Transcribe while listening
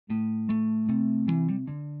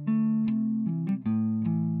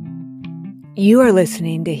You are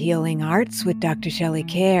listening to Healing Arts with Dr. Shelley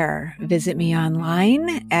Care. Visit me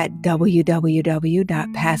online at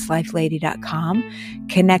www.pastlifelady.com.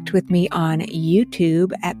 Connect with me on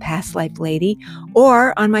YouTube at Past Life Lady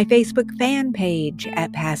or on my Facebook fan page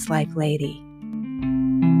at Past Life Lady.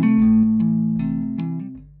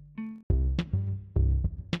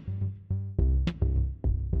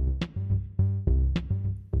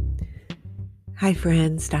 Hi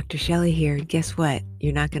friends, Dr. Shelley here. Guess what?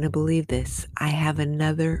 You're not going to believe this. I have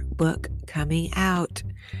another book coming out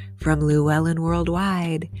from Llewellyn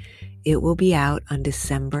Worldwide. It will be out on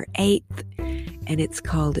December 8th, and it's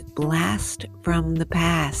called Blast from the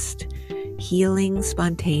Past, Healing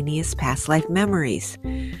Spontaneous Past Life Memories.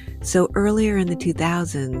 So earlier in the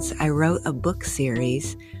 2000s, I wrote a book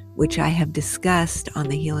series, which I have discussed on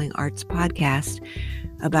the Healing Arts podcast,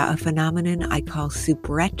 about a phenomenon I call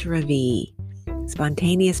supretravie.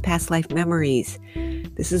 Spontaneous past life memories.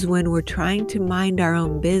 This is when we're trying to mind our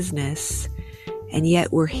own business, and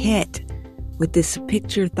yet we're hit with this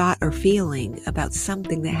picture, thought, or feeling about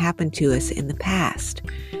something that happened to us in the past.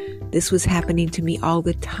 This was happening to me all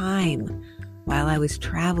the time while I was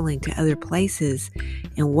traveling to other places,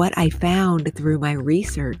 and what I found through my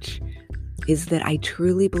research is that I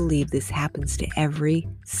truly believe this happens to every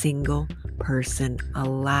single person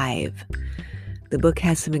alive. The book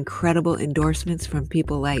has some incredible endorsements from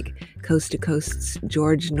people like Coast to Coast's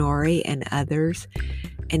George Norrie and others,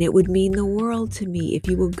 and it would mean the world to me if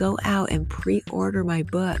you will go out and pre-order my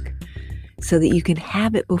book so that you can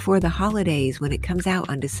have it before the holidays when it comes out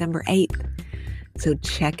on December 8th. So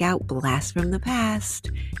check out Blast from the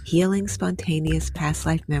Past, Healing Spontaneous Past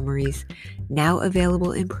Life Memories, now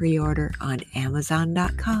available in pre-order on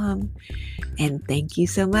Amazon.com. And thank you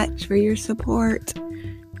so much for your support.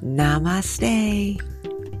 Namaste.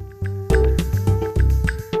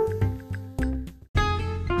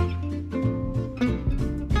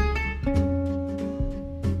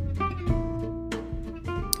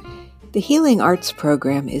 The Healing Arts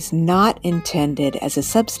program is not intended as a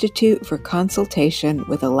substitute for consultation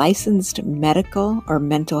with a licensed medical or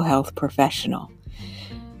mental health professional.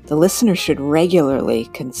 The listener should regularly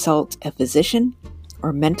consult a physician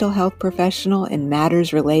or mental health professional in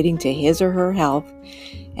matters relating to his or her health,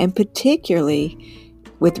 and particularly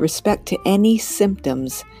with respect to any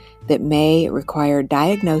symptoms that may require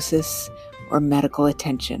diagnosis or medical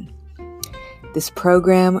attention. This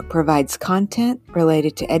program provides content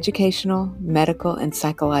related to educational, medical, and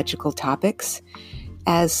psychological topics.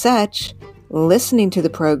 As such, listening to the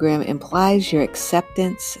program implies your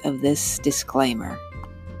acceptance of this disclaimer.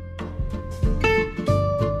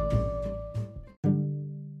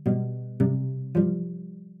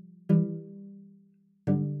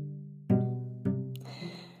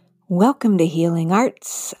 Welcome to Healing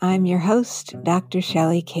Arts. I'm your host, Dr.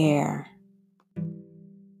 Shelley Care.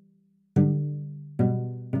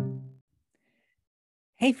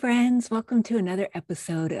 Hey friends, welcome to another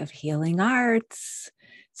episode of Healing Arts.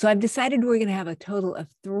 So I've decided we're going to have a total of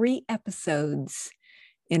 3 episodes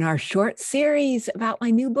in our short series about my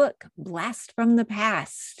new book, Blast from the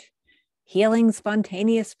Past, Healing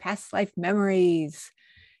Spontaneous Past Life Memories.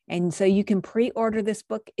 And so you can pre-order this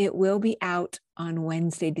book. It will be out on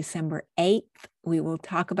Wednesday, December 8th. We will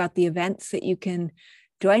talk about the events that you can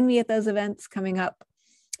join me at those events coming up.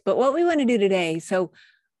 But what we want to do today, so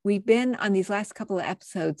we've been on these last couple of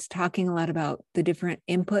episodes talking a lot about the different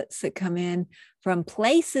inputs that come in from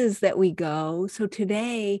places that we go. So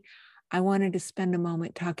today I wanted to spend a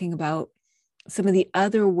moment talking about some of the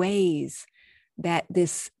other ways that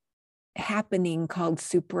this happening called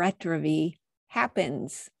supretravie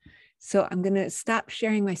happens. So I'm going to stop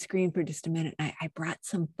sharing my screen for just a minute. I brought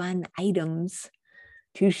some fun items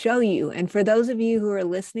to show you. And for those of you who are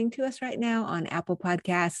listening to us right now on Apple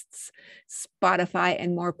Podcasts, Spotify,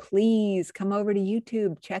 and more, please come over to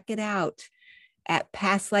YouTube, check it out at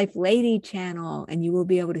Past Life Lady channel, and you will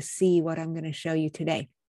be able to see what I'm going to show you today.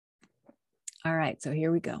 All right, so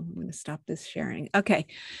here we go. I'm going to stop this sharing. Okay,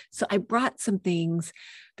 so I brought some things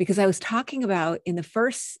because I was talking about in the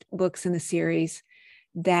first books in the series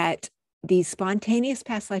that these spontaneous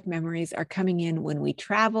past life memories are coming in when we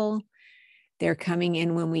travel. They're coming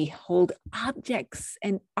in when we hold objects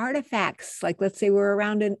and artifacts. Like let's say we're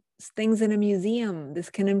around things in a museum. This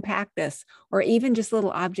can impact us, or even just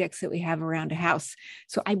little objects that we have around a house.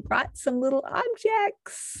 So I brought some little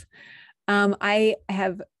objects. I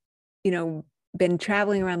have, been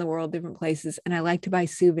traveling around the world, different places, and I like to buy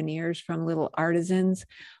souvenirs from little artisans,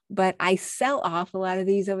 but I sell off a lot of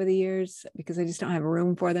these over the years because I just don't have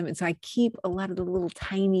room for them. And so I keep a lot of the little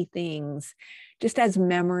tiny things just as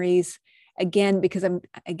memories. Again, because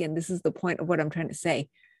this is the point of what I'm trying to say.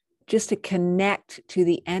 just to connect to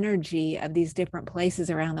the energy of these different places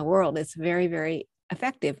around the world. It's very, very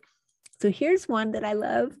effective. So here's one that I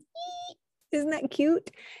love. Isn't that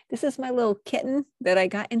cute? This is my little kitten that I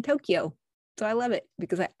got in Tokyo. So I love it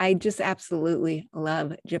because I just absolutely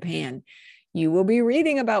love Japan. You will be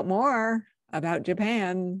reading about more about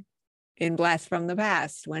Japan in Blast from the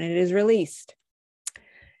Past when it is released.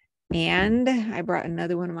 And I brought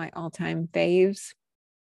another one of my all-time faves.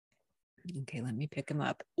 Okay, let me pick him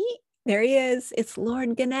up. There he is. It's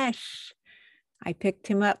Lord Ganesh. I picked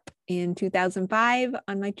him up in 2005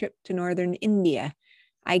 on my trip to northern India.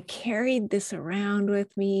 I carried this around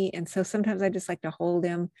with me, and so sometimes I just like to hold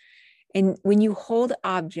him. And when you hold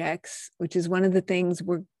objects, which is one of the things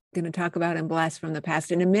we're going to talk about in Blast from the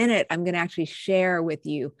Past in a minute, I'm going to actually share with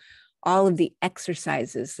you all of the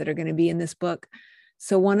exercises that are going to be in this book.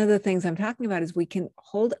 So one of the things I'm talking about is we can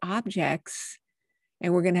hold objects,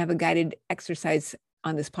 and we're going to have a guided exercise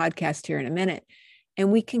on this podcast here in a minute,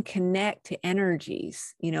 and we can connect to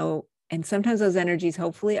energies, and sometimes those energies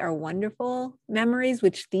hopefully are wonderful memories,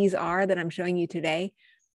 which these are that I'm showing you today,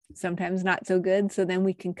 sometimes not so good. So then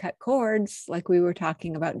we can cut cords like we were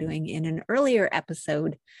talking about doing in an earlier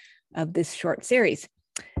episode of this short series.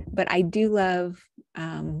 But I do love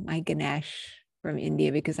my Ganesh from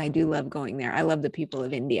India because I do love going there. I love the people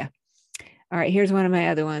of India. All right, here's one of my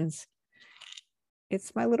other ones.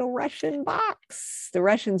 It's my little Russian box. The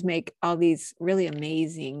Russians make all these really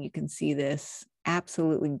amazing, you can see this,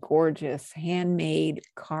 absolutely gorgeous, handmade,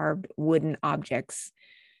 carved wooden objects.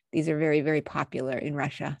 These are very, very popular in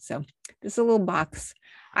Russia. So this is a little box.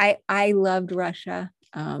 I loved Russia.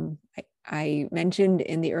 I mentioned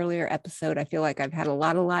in the earlier episode, I feel like I've had a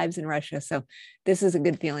lot of lives in Russia. So this is a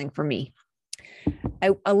good feeling for me.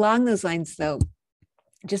 Along those lines, though,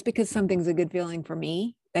 just because something's a good feeling for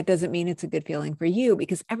me, that doesn't mean it's a good feeling for you,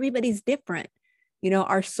 because everybody's different.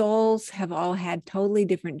 Our souls have all had totally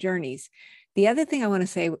different journeys. The other thing I want to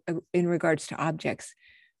say in regards to objects,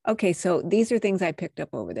 okay, so these are things I picked up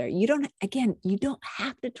over there. You don't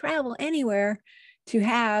have to travel anywhere to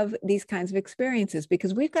have these kinds of experiences,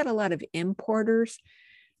 because we've got a lot of importers.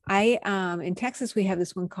 In Texas, we have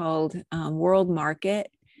this one called World Market.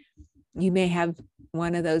 You may have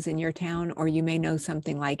one of those in your town, or you may know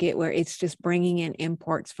something like it, where it's just bringing in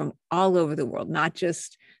imports from all over the world, not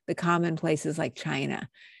just the common places like China.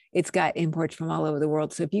 It's got imports from all over the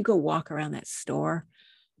world. So if you go walk around that store,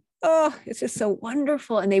 oh, it's just so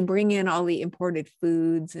wonderful. And they bring in all the imported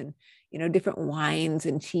foods and, different wines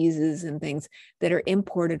and cheeses and things that are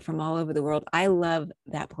imported from all over the world. I love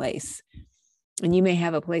that place. And you may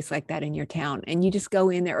have a place like that in your town, and you just go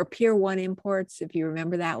in there. Or Pier 1 Imports, if you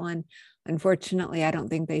remember that one. Unfortunately, I don't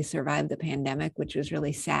think they survived the pandemic, which was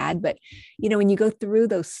really sad. But, when you go through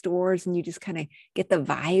those stores and you just kind of get the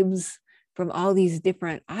vibes from all these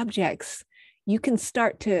different objects, you can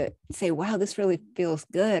start to say, wow, this really feels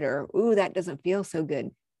good, or, ooh, that doesn't feel so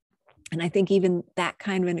good. And I think even that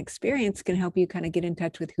kind of an experience can help you kind of get in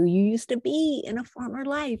touch with who you used to be in a former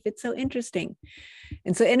life. It's so interesting.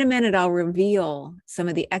 And so in a minute, I'll reveal some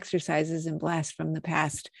of the exercises in Blast from the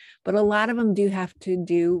Past, but a lot of them do have to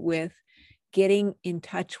do with getting in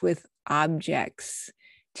touch with objects,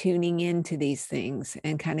 tuning into these things,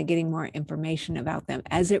 and kind of getting more information about them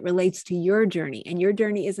as it relates to your journey. And your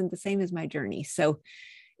journey isn't the same as my journey. So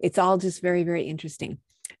it's all just very, very interesting.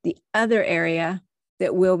 The other area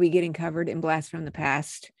that will be getting covered in Blast from the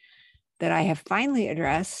Past that I have finally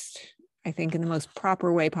addressed, I think in the most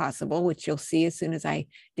proper way possible, which you'll see as soon as I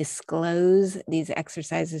disclose these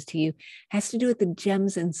exercises to you, has to do with the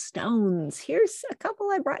gems and stones. Here's a couple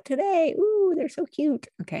I brought today. Ooh, they're so cute.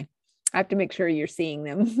 Okay, I have to make sure you're seeing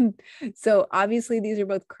them. So obviously these are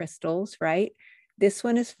both crystals, right? This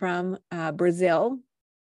one is from Brazil.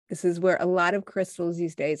 This is where a lot of crystals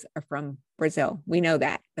these days are from Brazil. We know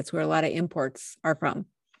that. That's where a lot of imports are from.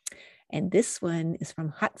 And this one is from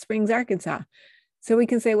Hot Springs, Arkansas. So we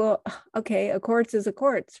can say, well, okay, a quartz is a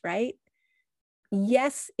quartz, right?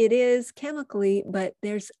 Yes, it is chemically, but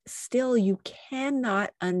there's still, you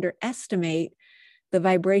cannot underestimate the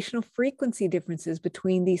vibrational frequency differences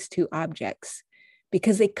between these two objects,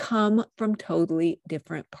 because they come from totally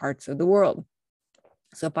different parts of the world.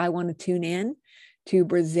 So if I want to tune in to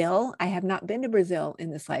Brazil, I have not been to Brazil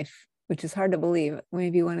in this life, which is hard to believe.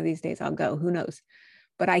 Maybe one of these days I'll go, who knows?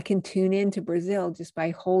 But I can tune into Brazil just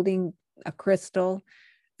by holding a crystal.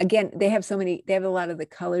 Again, they have a lot of the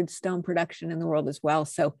colored stone production in the world as well.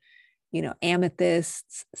 So,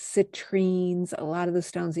 amethysts, citrines, a lot of the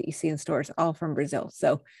stones that you see in stores, all from Brazil.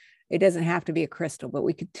 So it doesn't have to be a crystal, but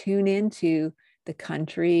we could tune into the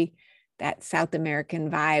country, that South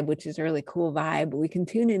American vibe, which is a really cool vibe. We can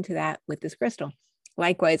tune into that with this crystal.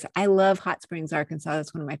 Likewise, I love Hot Springs, Arkansas.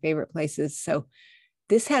 That's one of my favorite places. So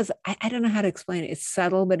this has, I don't know how to explain it. It's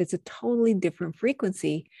subtle, but it's a totally different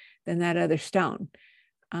frequency than that other stone.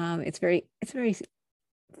 It's very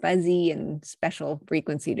fuzzy and special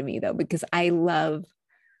frequency to me though, because I love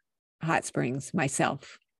hot springs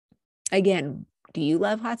myself. Again, do you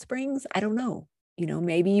love hot springs? I don't know.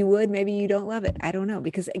 Maybe you would, maybe you don't love it. I don't know,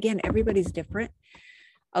 because again, everybody's different.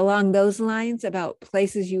 Along those lines, about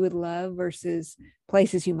places you would love versus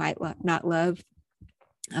places you might not love.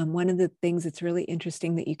 One of the things that's really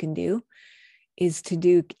interesting that you can do is to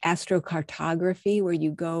do astrocartography, where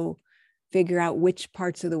you go figure out which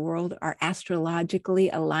parts of the world are astrologically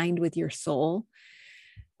aligned with your soul.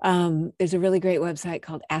 There's a really great website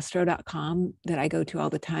called astro.com that I go to all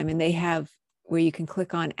the time, and they have where you can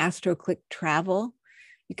click on Astro Click Travel.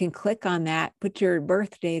 You can click on that, put your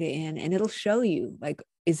birth data in, and it'll show you, like,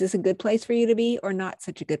 is this a good place for you to be or not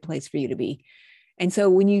such a good place for you to be? And so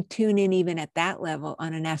when you tune in, even at that level,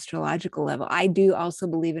 on an astrological level, I do also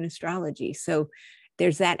believe in astrology. So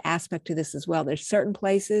there's that aspect to this as well. There's certain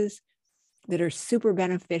places that are super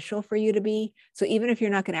beneficial for you to be. So even if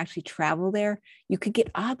you're not going to actually travel there, you could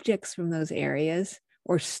get objects from those areas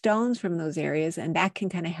or stones from those areas, and that can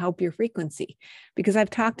kind of help your frequency. Because I've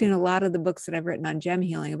talked in a lot of the books that I've written on gem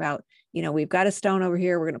healing about, we've got a stone over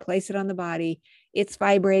here, we're going to place it on the body. It's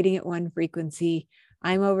vibrating at one frequency.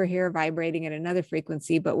 I'm over here vibrating at another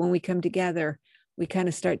frequency. But when we come together, we kind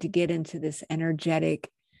of start to get into this energetic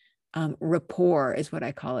rapport, is what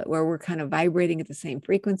I call it, where we're kind of vibrating at the same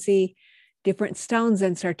frequency. Different stones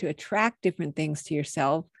then start to attract different things to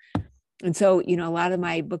yourself. And so, a lot of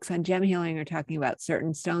my books on gem healing are talking about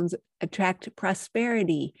certain stones attract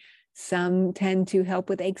prosperity. Some tend to help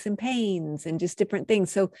with aches and pains and just different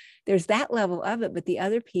things. So there's that level of it. But the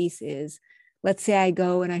other piece is, let's say I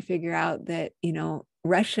go and I figure out that,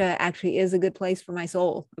 Russia actually is a good place for my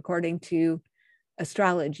soul, according to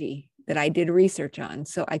astrology that I did research on.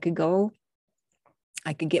 So I could go,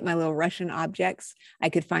 I could get my little Russian objects. I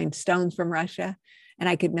could find stones from Russia, and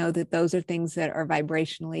I could know that those are things that are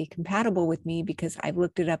vibrationally compatible with me, because I've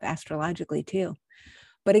looked it up astrologically too.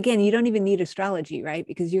 But again, you don't even need astrology, right?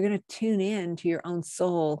 Because you're going to tune in to your own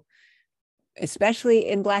soul, especially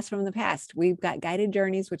in Blast from the Past. We've got guided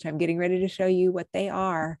journeys, which I'm getting ready to show you what they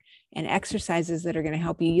are, and exercises that are going to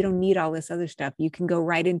help you. You don't need all this other stuff. You can go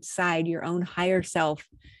right inside your own higher self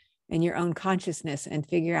and your own consciousness and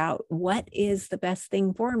figure out what is the best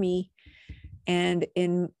thing for me. And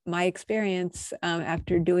in my experience,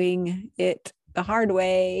 after doing it the hard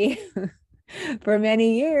way for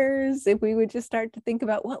many years, if we would just start to think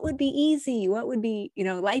about what would be easy, what would be,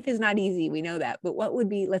 life is not easy, we know that, but what would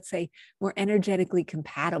be, let's say, more energetically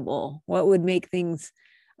compatible? What would make things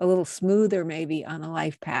a little smoother maybe on a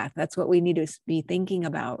life path? That's what we need to be thinking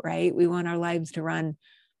about, right? We want our lives to run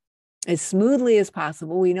as smoothly as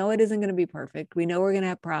possible. We know it isn't going to be perfect. We know we're going to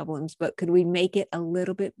have problems, but could we make it a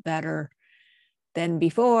little bit better than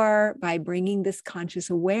before by bringing this conscious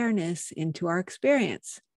awareness into our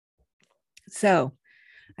experience? So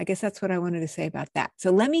I guess that's what I wanted to say about that. So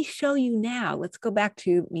let me show you now. Let's go back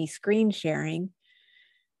to me screen sharing.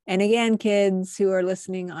 And again, kids who are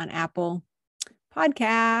listening on Apple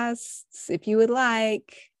Podcasts, if you would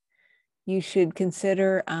like, you should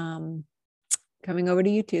consider coming over to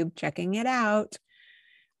YouTube, checking it out.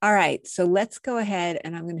 All right, so let's go ahead,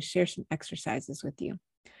 and I'm going to share some exercises with you.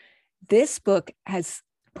 This book has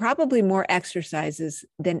probably more exercises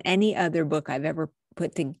than any other book I've ever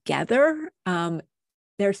put together.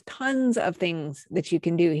 There's tons of things that you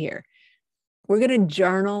can do here. We're going to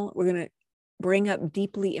journal. We're going to bring up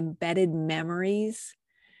deeply embedded memories.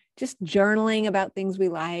 Just journaling about things we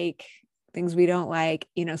like, things we don't like,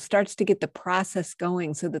 starts to get the process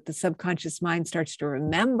going so that the subconscious mind starts to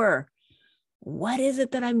remember, what is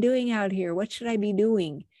it that I'm doing out here? What should I be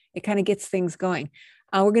doing? It kind of gets things going.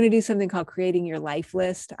 We're going to do something called creating your life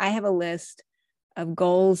list. I have a list of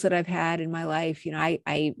goals that I've had in my life.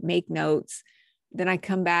 I make notes. Then I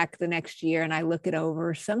come back the next year and I look it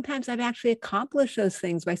over. Sometimes I've actually accomplished those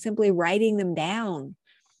things by simply writing them down.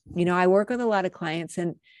 I work with a lot of clients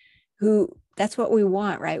and that's what we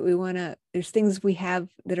want, right? There's things we have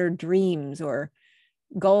that are dreams or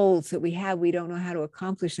goals that we have. We don't know how to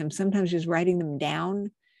accomplish them. Sometimes just writing them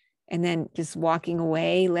down and then just walking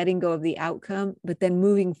away, letting go of the outcome, but then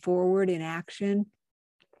moving forward in action.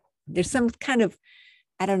 There's some kind of,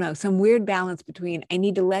 some weird balance between I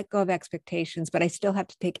need to let go of expectations, but I still have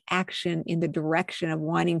to take action in the direction of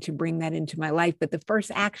wanting to bring that into my life. But the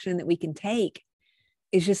first action that we can take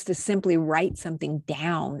is just to simply write something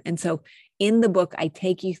down. And so in the book, I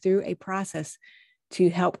take you through a process to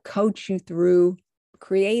help coach you through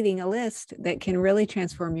creating a list that can really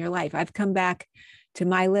transform your life. I've come back to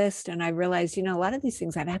my list and I realized, a lot of these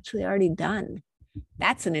things I've actually already done.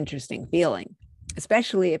 That's an interesting feeling,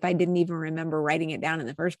 especially if I didn't even remember writing it down in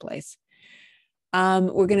the first place.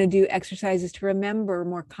 We're going to do exercises to remember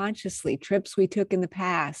more consciously, trips we took in the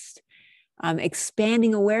past,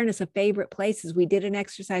 expanding awareness of favorite places. We did an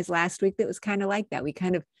exercise last week that was kind of like that.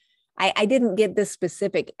 I didn't get this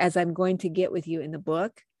specific as I'm going to get with you in the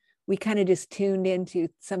book. We kind of just tuned into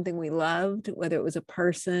something we loved, whether it was a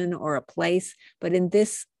person or a place. But in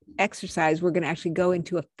this exercise, we're going to actually go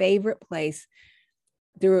into a favorite place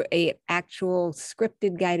through a actual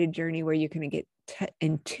scripted guided journey where you're going to get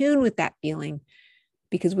in tune with that feeling,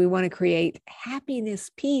 because we want to create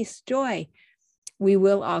happiness, peace, joy. We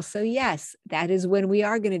will also, yes, that is when we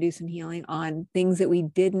are going to do some healing on things that we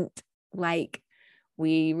didn't like.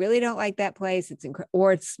 We really don't like that place.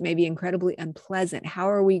 Or it's maybe incredibly unpleasant. How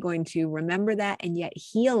are we going to remember that and yet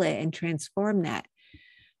heal it and transform that?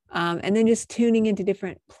 And then just tuning into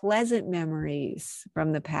different pleasant memories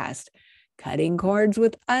from the past, cutting cords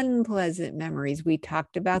with unpleasant memories. We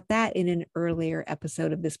talked about that in an earlier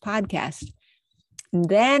episode of this podcast. And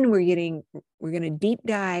then we're going to deep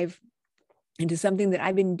dive into something that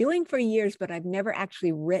I've been doing for years, but I've never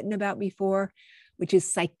actually written about before, which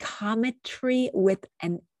is psychometry with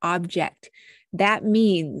an object. That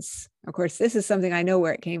means, of course, this is something I know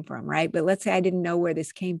where it came from, right? But let's say I didn't know where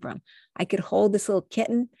this came from. I could hold this little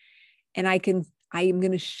kitten and I am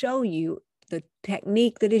going to show you the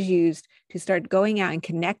technique that is used to start going out and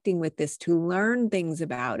connecting with this, to learn things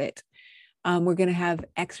about it. We're going to have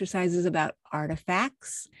exercises about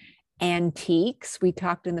artifacts, antiques. We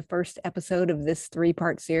talked in the first episode of this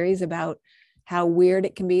 3-part series about how weird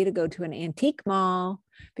it can be to go to an antique mall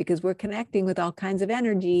because we're connecting with all kinds of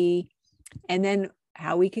energy. And then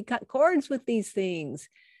how we could cut cords with these things,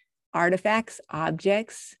 artifacts,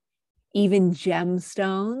 objects, even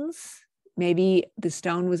gemstones. Maybe the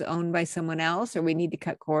stone was owned by someone else, or we need to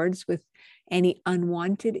cut cords with any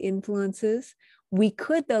unwanted influences. We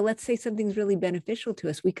could, though, let's say something's really beneficial to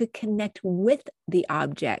us. We could connect with the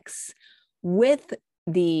objects, with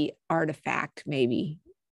the artifact, maybe.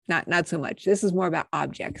 Not so much. This is more about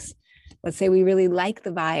objects. Let's say we really like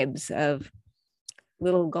the vibes of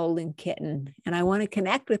little golden kitten, and I want to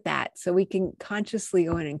connect with that. So we can consciously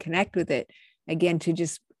go in and connect with it, again, to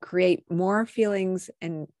just create more feelings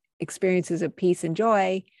and experiences of peace and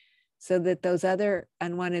joy, so that those other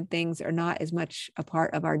unwanted things are not as much a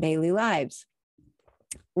part of our daily lives.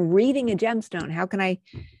 Reading a gemstone. How can I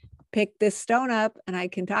pick this stone up and I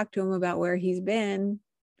can talk to him about where he's been?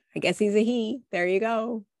 I guess he's a he. There you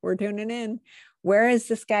go. We're tuning in. Where has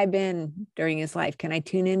this guy been during his life? Can I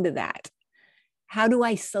tune into that? How do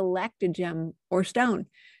I select a gem or stone?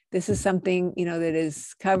 This is something, that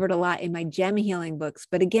is covered a lot in my gem healing books.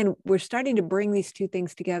 But again, we're starting to bring these two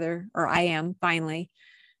things together, or I am finally,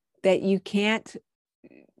 that you can't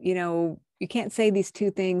say these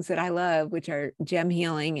two things that I love, which are gem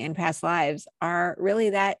healing and past lives, are really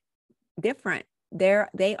that different.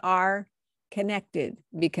 They are connected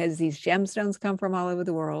because these gemstones come from all over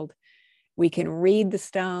the world. We can read the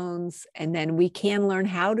stones, and then we can learn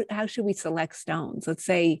how should we select stones. Let's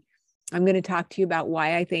say I'm going to talk to you about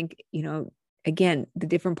why I think, again, the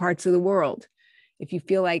different parts of the world. If you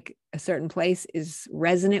feel like a certain place is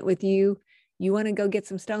resonant with you, you want to go get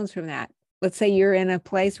some stones from that. Let's say you're in a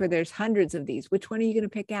place where there's hundreds of these. Which one are you going to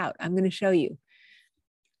pick out? I'm going to show you.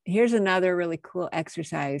 Here's another really cool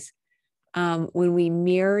exercise. When we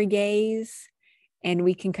mirror gaze, and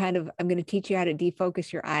we can I'm going to teach you how to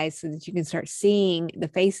defocus your eyes so that you can start seeing the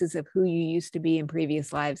faces of who you used to be in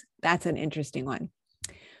previous lives. That's an interesting one.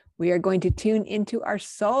 We are going to tune into our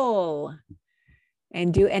soul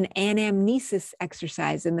and do an anamnesis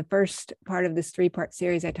exercise. In the first part of this 3-part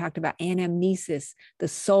series, I talked about anamnesis, the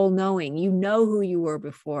soul knowing. You know who you were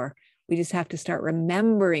before. We just have to start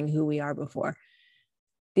remembering who we are before.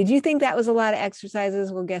 Did you think that was a lot of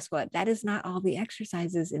exercises? Well, guess what? That is not all the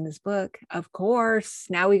exercises in this book. Of course,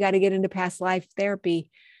 now we got to get into past life therapy,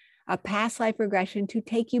 a past life regression to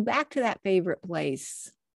take you back to that favorite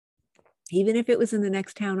place. Even if it was in the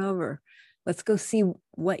next town over, let's go see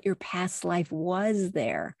what your past life was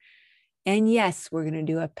there. And yes, we're going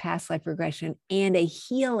to do a past life regression and a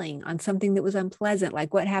healing on something that was unpleasant,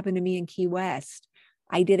 like what happened to me in Key West.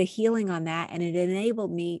 I did a healing on that, and it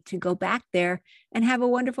enabled me to go back there and have a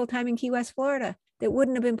wonderful time in Key West, Florida. That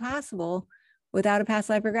wouldn't have been possible without a past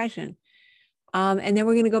life regression. And then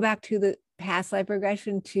we're going to go back to the past life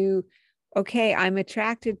regression to, okay, I'm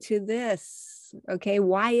attracted to this. Okay,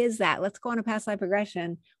 why is that? Let's go on a past life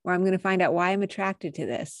regression where I'm going to find out why I'm attracted to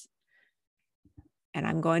this. and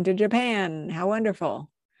I'm going to Japan. How wonderful.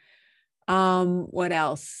 What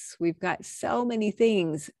else? We've got so many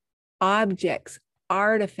things, objects,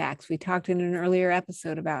 artifacts. We talked in an earlier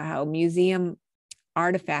episode about how museum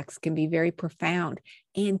artifacts can be very profound.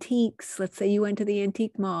 Antiques. Let's say you went to the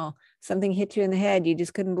antique mall, something hit you in the head. You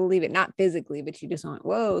just couldn't believe it. Not physically, but you just went,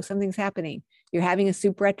 whoa, something's happening. You're having a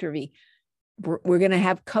soup retrieve. We're going to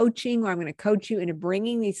have coaching, or I'm going to coach you into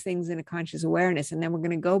bringing these things into conscious awareness. And then we're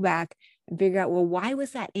going to go back and figure out, well, why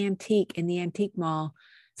was that antique in the antique mall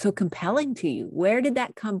so compelling to you? Where did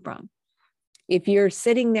that come from? If you're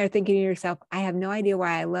sitting there thinking to yourself, I have no idea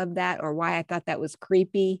why I love that or why I thought that was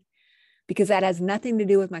creepy, because that has nothing to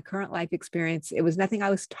do with my current life experience. It was nothing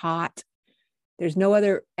I was taught. There's no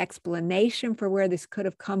other explanation for where this could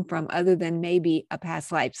have come from other than maybe a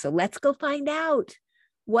past life. So let's go find out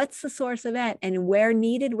what's the source of it, and where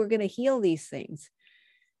needed, we're going to heal these things.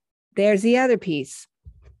 There's the other piece.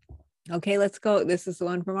 Okay, let's go. This is the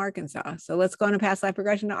one from Arkansas. So let's go on a past life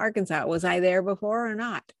regression to Arkansas. Was I there before or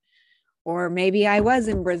not? Or maybe I was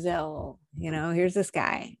in Brazil. Here's this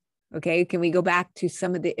guy. Okay, can we go back to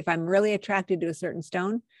some of if I'm really attracted to a certain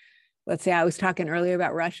stone, let's say I was talking earlier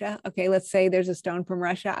about Russia. Okay, let's say there's a stone from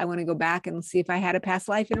Russia. I want to go back and see if I had a past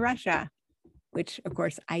life in Russia, which of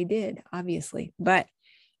course I did, obviously. But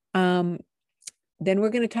then we're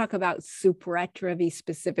going to talk about soup retrieve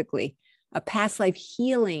specifically, a past life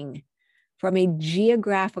healing from a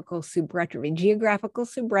geographical soup retrieve. Geographical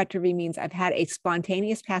soup retrieve means I've had a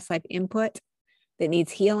spontaneous past life input that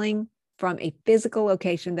needs healing from a physical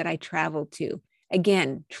location that I traveled to.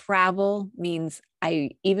 Again, travel means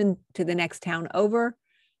even to the next town over,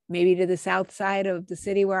 maybe to the south side of the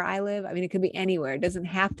city where I live. I mean, it could be anywhere. It doesn't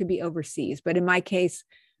have to be overseas. But in my case,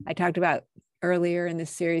 I talked about earlier in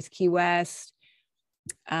this series, Key West,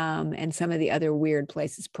 and some of the other weird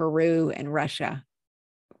places, Peru and Russia,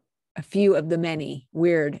 a few of the many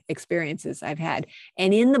weird experiences I've had.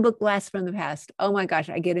 And in the book, Blast from the Past, oh my gosh,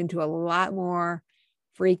 I get into a lot more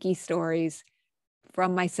freaky stories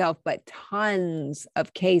from myself, but tons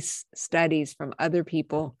of case studies from other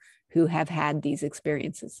people who have had these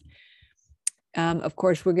experiences. Of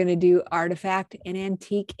course, we're going to do artifact and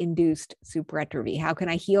antique induced soup retrieve. How can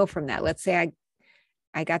I heal from that? Let's say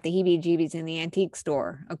I got the heebie-jeebies in the antique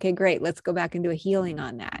store. Okay, great. Let's go back and do a healing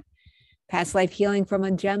on that. Past life healing from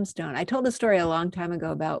a gemstone. I told a story a long time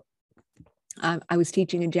ago about I was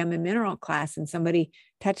teaching a gem and mineral class, and somebody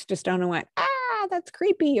touched a stone and went, that's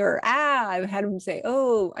creepy. Or, I had them say,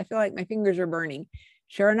 oh, I feel like my fingers are burning.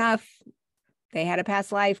 Sure enough, they had a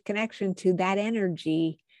past life connection to that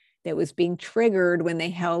energy that was being triggered when they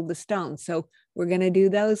held the stone. So we're going to do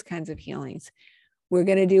those kinds of healings. We're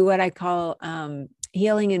going to do what I call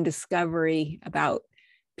healing and discovery about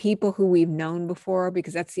people who we've known before,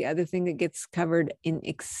 because that's the other thing that gets covered in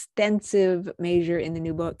extensive measure in the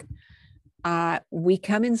new book. We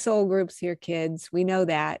come in soul groups here, kids. We know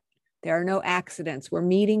that. There are no accidents. We're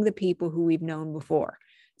meeting the people who we've known before.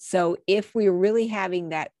 So if we're really having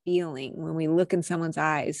that feeling when we look in someone's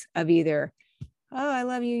eyes of either, oh, I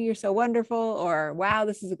love you, you're so wonderful, or wow,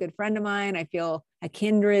 this is a good friend of mine, I feel a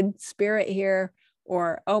kindred spirit here,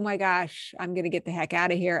 or oh my gosh, I'm going to get the heck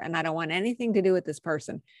out of here and I don't want anything to do with this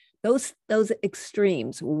person. Those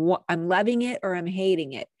extremes, I'm loving it or I'm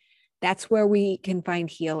hating it. That's where we can find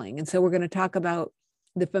healing. And so we're going to talk about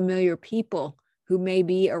the familiar people who may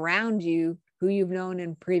be around you, who you've known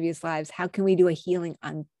in previous lives. How can we do a healing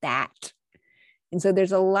on that? And so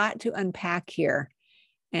there's a lot to unpack here.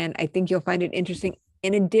 And I think you'll find it interesting.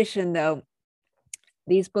 In addition, though,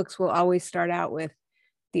 these books will always start out with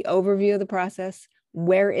the overview of the process,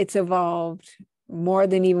 where it's evolved, more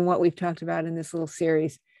than even what we've talked about in this little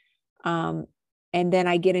series. And then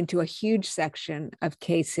I get into a huge section of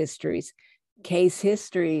case histories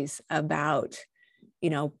about,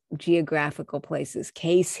 geographical places,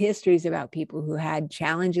 case histories about people who had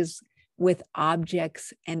challenges with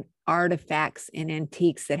objects and artifacts and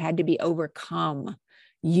antiques that had to be overcome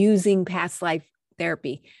using past life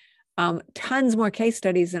therapy. Tons more case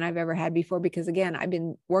studies than I've ever had before, because again, I've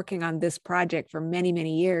been working on this project for many,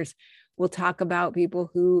 many years. We'll talk about people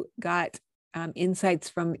who got insights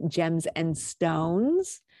from gems and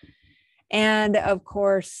stones. And of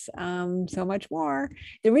course, so much more.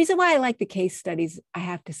 The reason why I like the case studies, I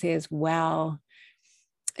have to say as well,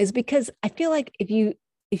 is because I feel like if you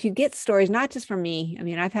get stories, not just from me, I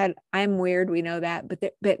mean, I'm weird, we know that,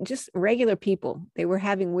 but just regular people, they were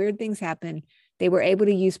having weird things happen. They were able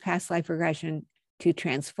to use past life regression to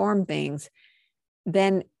transform things.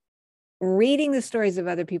 Then reading the stories of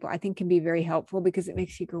other people, I think can be very helpful, because it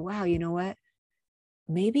makes you go, wow, you know what?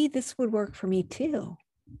 Maybe this would work for me too.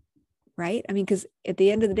 right? I mean, because at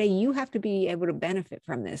the end of the day, you have to be able to benefit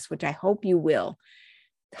from this, which I hope you will.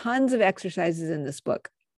 Tons of exercises in this book,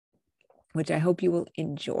 which I hope you will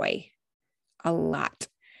enjoy a lot.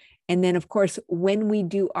 And then, of course, when we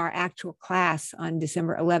do our actual class on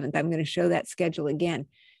December 11th, I'm going to show that schedule again.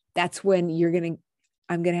 That's when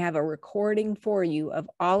I'm going to have a recording for you of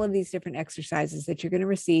all of these different exercises that you're going to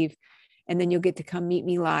receive. And then you'll get to come meet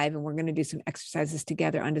me live, and we're going to do some exercises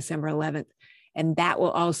together on December 11th. And that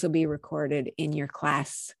will also be recorded in your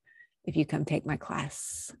class if you come take my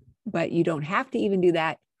class. But you don't have to even do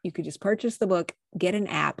that. You could just purchase the book, get an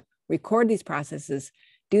app, record these processes,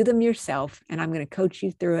 do them yourself, and I'm going to coach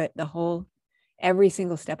you through it every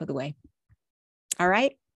single step of the way. All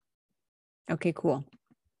right? Okay, cool.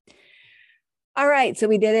 All right, so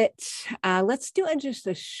we did it. Let's do just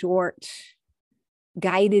a short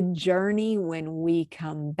guided journey when we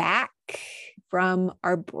come back from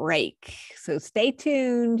our break. So stay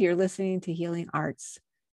tuned. You're listening to Healing Arts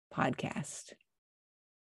Podcast.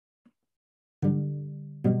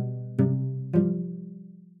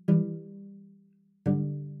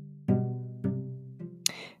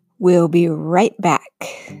 We'll be right back.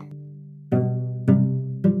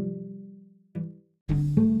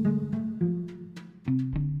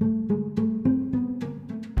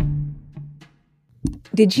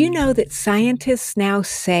 Did you know that scientists now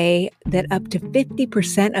say that up to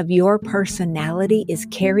 50% of your personality is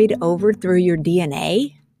carried over through your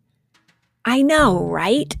DNA? I know,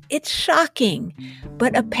 right? It's shocking,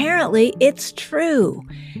 but apparently it's true.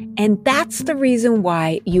 And that's the reason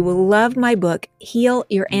why you will love my book, Heal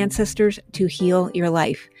Your Ancestors to Heal Your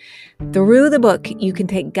Life. Through the book, you can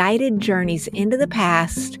take guided journeys into the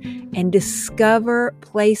past and discover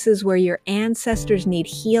places where your ancestors need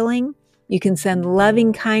healing. You can send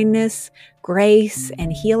loving kindness, grace,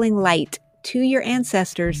 and healing light to your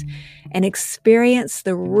ancestors and experience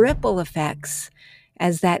the ripple effects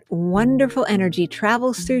as that wonderful energy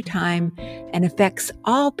travels through time and affects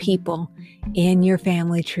all people in your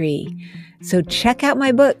family tree. So check out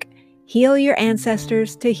my book, Heal Your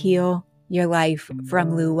Ancestors to Heal Your Life,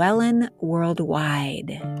 from Llewellyn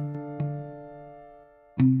Worldwide.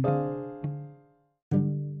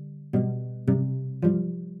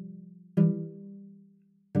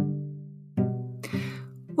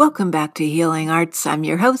 Welcome back to Healing Arts. I'm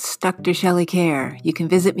your host, Dr. Shelley Care. You can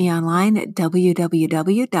visit me online at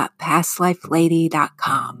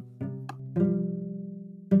www.pastlifelady.com.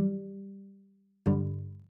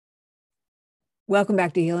 Welcome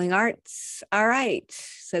back to Healing Arts. All right,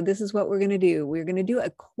 so this is what we're going to do. We're going to do a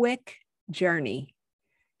quick journey,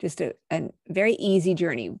 just a very easy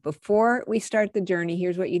journey. Before we start the journey,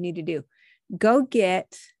 here's what you need to do. Go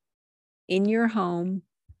get in your home,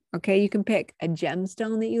 okay, you can pick a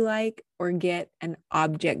gemstone that you like or get an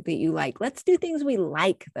object that you like. Let's do things we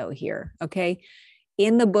like, though, here, okay?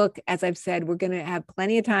 In the book, as I've said, we're going to have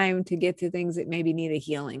plenty of time to get to things that maybe need a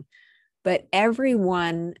healing. But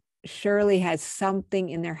everyone surely has something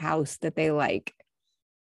in their house that they like.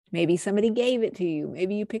 Maybe somebody gave it to you.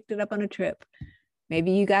 Maybe you picked it up on a trip.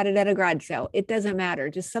 Maybe you got it at a garage sale. It doesn't matter.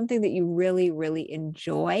 Just something that you really, really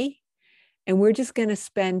enjoy. And we're just going to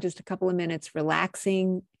spend just a couple of minutes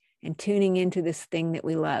relaxing and tuning into this thing that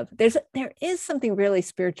we love. There is something really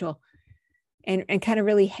spiritual and kind of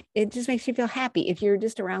really, it just makes you feel happy if you're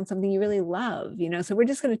just around something you really love, so we're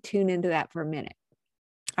just going to tune into that for a minute.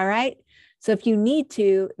 All right. So if you need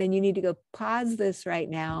to, then you need to go pause this right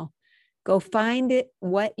now, go find it,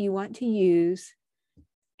 what you want to use,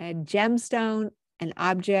 a gemstone, an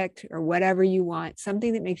object, or whatever you want,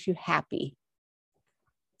 something that makes you happy.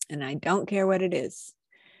 And I don't care what it is.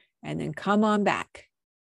 And then come on back.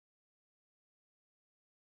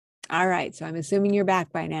 All right, so I'm assuming you're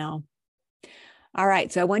back by now. All right,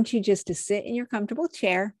 so I want you just to sit in your comfortable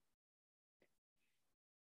chair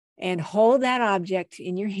and hold that object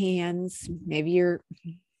in your hands. Maybe you're,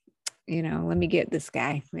 let me get this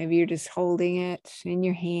guy. Maybe you're just holding it in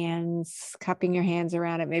your hands, cupping your hands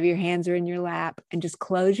around it. Maybe your hands are in your lap, and just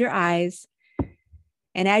close your eyes.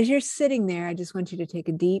 And as you're sitting there, I just want you to take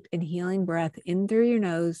a deep and healing breath in through your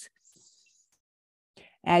nose.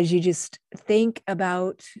 As you just think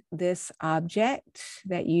about this object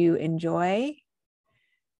that you enjoy.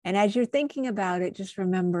 And as you're thinking about it, just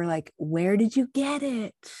remember, where did you get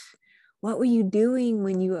it? What were you doing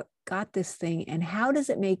when you got this thing? And how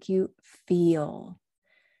does it make you feel?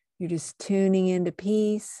 You're just tuning into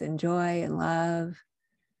peace and joy and love.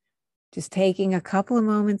 Just taking a couple of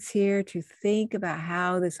moments here to think about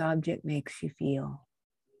how this object makes you feel.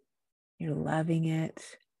 You're loving it.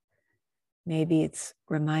 Maybe it's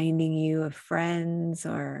reminding you of friends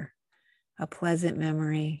or a pleasant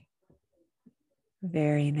memory.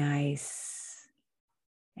 Very nice.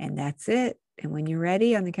 And that's it. And when you're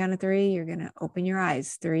ready, on the count of 3, you're going to open your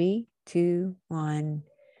eyes. 3, 2, 1,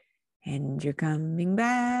 and you're coming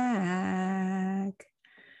back.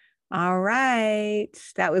 All right.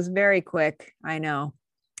 That was very quick. I know.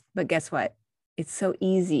 But guess what? It's so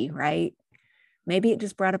easy, right? Maybe it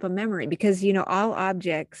just brought up a memory because, all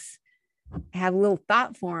objects have little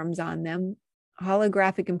thought forms on them,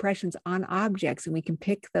 holographic impressions on objects, and we can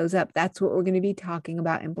pick those up. That's what we're going to be talking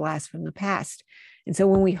about in Blast from the Past. And so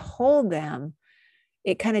when we hold them,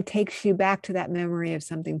 it kind of takes you back to that memory of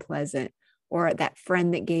something pleasant, or that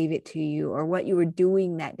friend that gave it to you, or what you were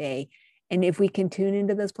doing that day. And if we can tune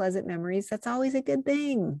into those pleasant memories, that's always a good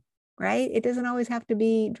thing, right? It doesn't always have to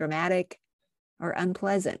be dramatic or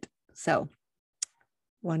unpleasant. So,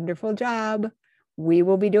 wonderful job. We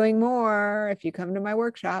will be doing more if you come to my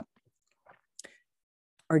workshop,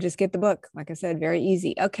 or just get the book. Like I said, very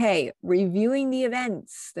easy. Okay, reviewing the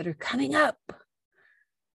events that are coming up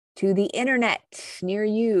to the internet near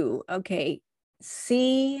you. Okay,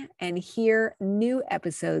 see and hear new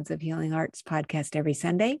episodes of Healing Arts Podcast every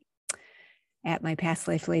Sunday at my Past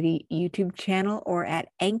Life Lady YouTube channel, or at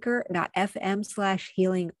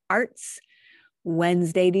anchor.fm/healingarts.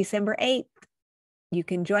 Wednesday, December 8th. You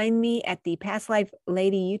can join me at the Past Life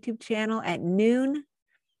Lady YouTube channel at noon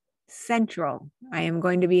Central. I am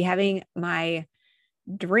going to be having my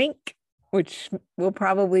drink, which will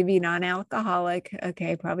probably be non-alcoholic.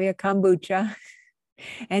 Okay, probably a kombucha,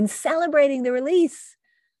 and celebrating the release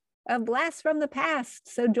of Blast from the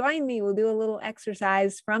Past. So join me. We'll do a little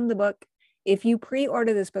exercise from the book. If you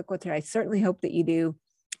pre-order this book, which I certainly hope that you do,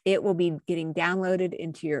 it will be getting downloaded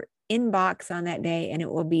into your inbox on that day, and it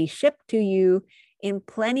will be shipped to you in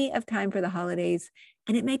plenty of time for the holidays.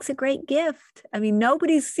 And it makes a great gift. I mean,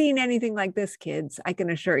 nobody's seen anything like this, kids. I can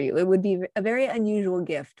assure you, it would be a very unusual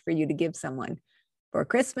gift for you to give someone for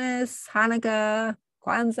Christmas, Hanukkah,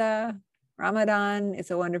 Kwanzaa, Ramadan.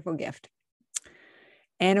 It's a wonderful gift.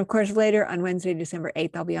 And of course, later on Wednesday, December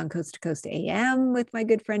 8th, I'll be on Coast to Coast AM with my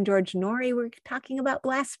good friend George Norrie. We're talking about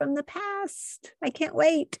Blast from the Past. I can't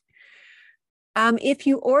wait. If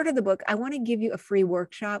you order the book, I want to give you a free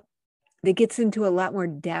workshop that gets into a lot more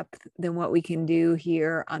depth than what we can do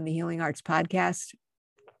here on the Healing Arts Podcast.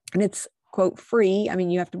 And it's, quote, free. I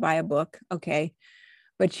mean, you have to buy a book, okay?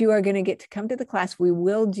 But you are going to get to come to the class. We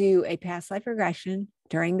will do a past life regression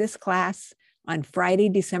during this class on Friday,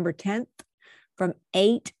 December 10th from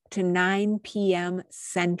 8 to 9 p.m.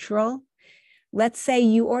 Central. Let's say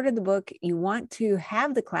you order the book, you want to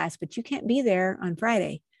have the class, but you can't be there on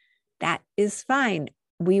Friday. That is fine.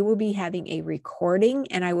 We will be having a recording,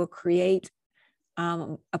 and I will create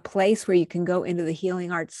a place where you can go into the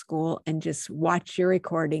Healing Arts School and just watch your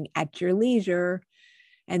recording at your leisure.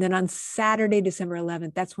 And then on Saturday, December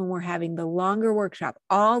 11th, that's when we're having the longer workshop.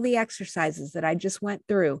 All the exercises that I just went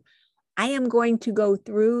through, I am going to go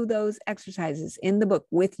through those exercises in the book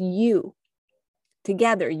with you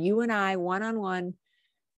together, you and I, one-on-one.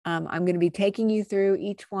 I'm going to be taking you through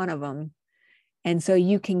each one of them. And so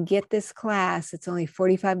you can get this class. It's only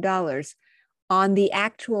 $45 on the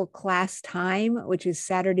actual class time, which is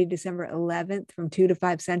Saturday, December 11th from 2 to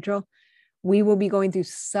 5 Central. We will be going through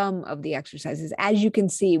some of the exercises. As you can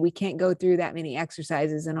see, we can't go through that many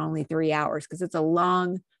exercises in only 3 hours because it's a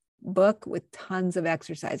long book with tons of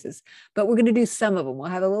exercises, but we're going to do some of them. We'll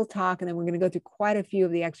have a little talk, and then we're going to go through quite a few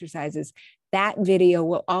of the exercises. That video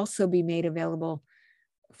will also be made available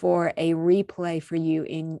for a replay for you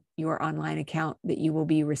in your online account that you will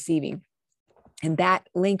be receiving. And that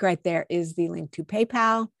link right there is the link to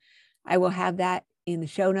PayPal. I will have that in the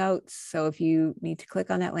show notes. So if you need to click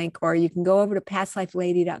on that link, or you can go over to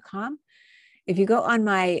pastlifelady.com. If you go on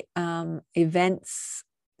my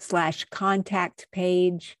events/contact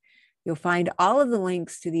page, you'll find all of the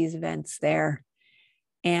links to these events there.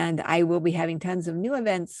 And I will be having tons of new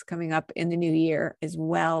events coming up in the new year as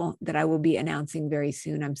well that I will be announcing very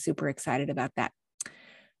soon. I'm super excited about that.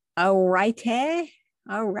 All righty.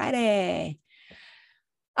 All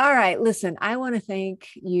right. Listen, I want to thank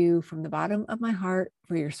you from the bottom of my heart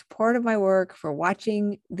for your support of my work, for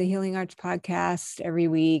watching the Healing Arts Podcast every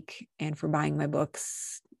week, and for buying my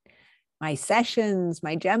books, my sessions,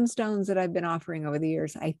 my gemstones that I've been offering over the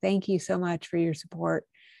years. I thank you so much for your support.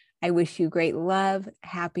 I wish you great love,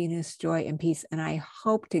 happiness, joy, and peace. And I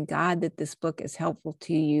hope to God that this book is helpful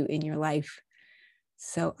to you in your life.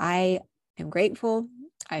 So I am grateful.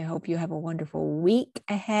 I hope you have a wonderful week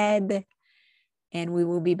ahead. And we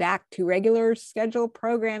will be back to regular scheduled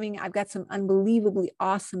programming. I've got some unbelievably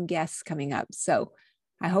awesome guests coming up. So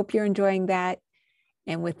I hope you're enjoying that.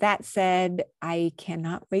 And with that said, I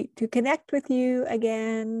cannot wait to connect with you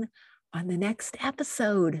again. on the next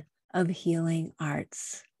episode of Healing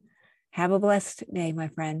Arts. Have a blessed day, my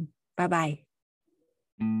friend. Bye-bye.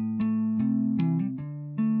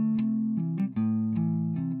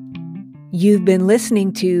 You've been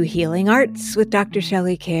listening to Healing Arts with Dr.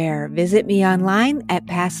 Shelley Kerr. Visit me online at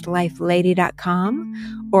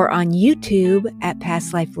pastlifelady.com or on YouTube at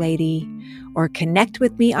Past Life Lady, or connect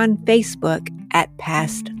with me on Facebook at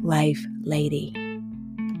Past Life Lady.